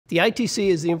The ITC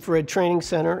is the Infrared Training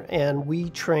Center, and we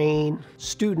train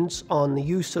students on the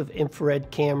use of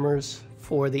infrared cameras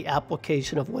for the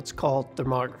application of what's called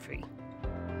thermography.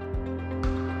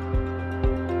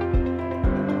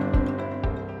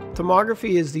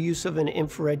 Thermography is the use of an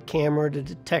infrared camera to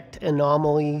detect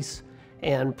anomalies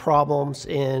and problems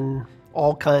in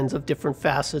all kinds of different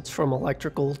facets, from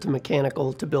electrical to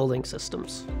mechanical to building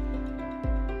systems.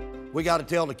 We got to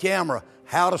tell the camera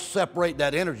how to separate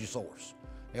that energy source.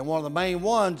 And one of the main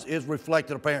ones is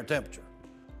reflected apparent temperature.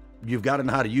 You've got to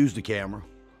know how to use the camera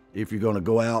if you're going to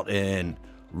go out and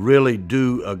really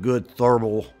do a good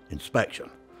thermal inspection.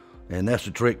 And that's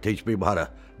the trick, teach people how to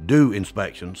do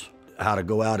inspections, how to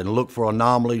go out and look for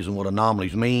anomalies and what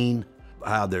anomalies mean,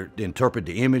 how they interpret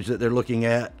the image that they're looking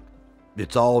at.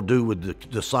 It's all due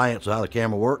with the science of how the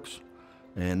camera works,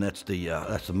 and that's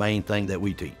the main thing that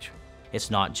we teach. It's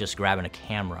not just grabbing a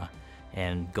camera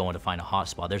and going to find a hot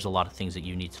spot. There's a lot of things that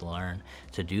you need to learn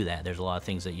to do that. There's a lot of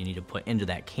things that you need to put into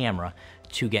that camera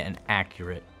to get an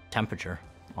accurate temperature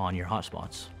on your hot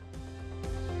spots.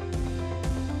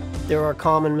 There are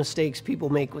common mistakes people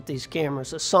make with these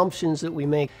cameras, assumptions that we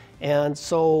make. And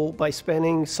so by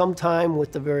spending some time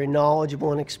with a very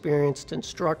knowledgeable and experienced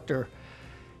instructor,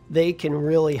 they can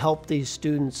really help these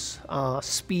students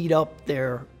speed up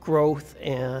their growth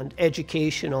and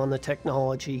education on the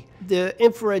technology. The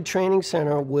Infrared Training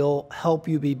Center will help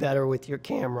you be better with your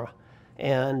camera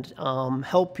and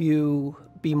help you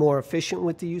be more efficient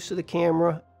with the use of the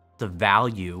camera. The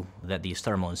value that these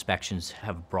thermal inspections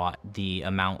have brought, the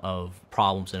amount of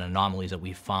problems and anomalies that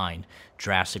we find,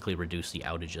 drastically reduce the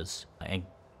outages and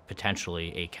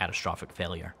potentially a catastrophic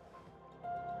failure.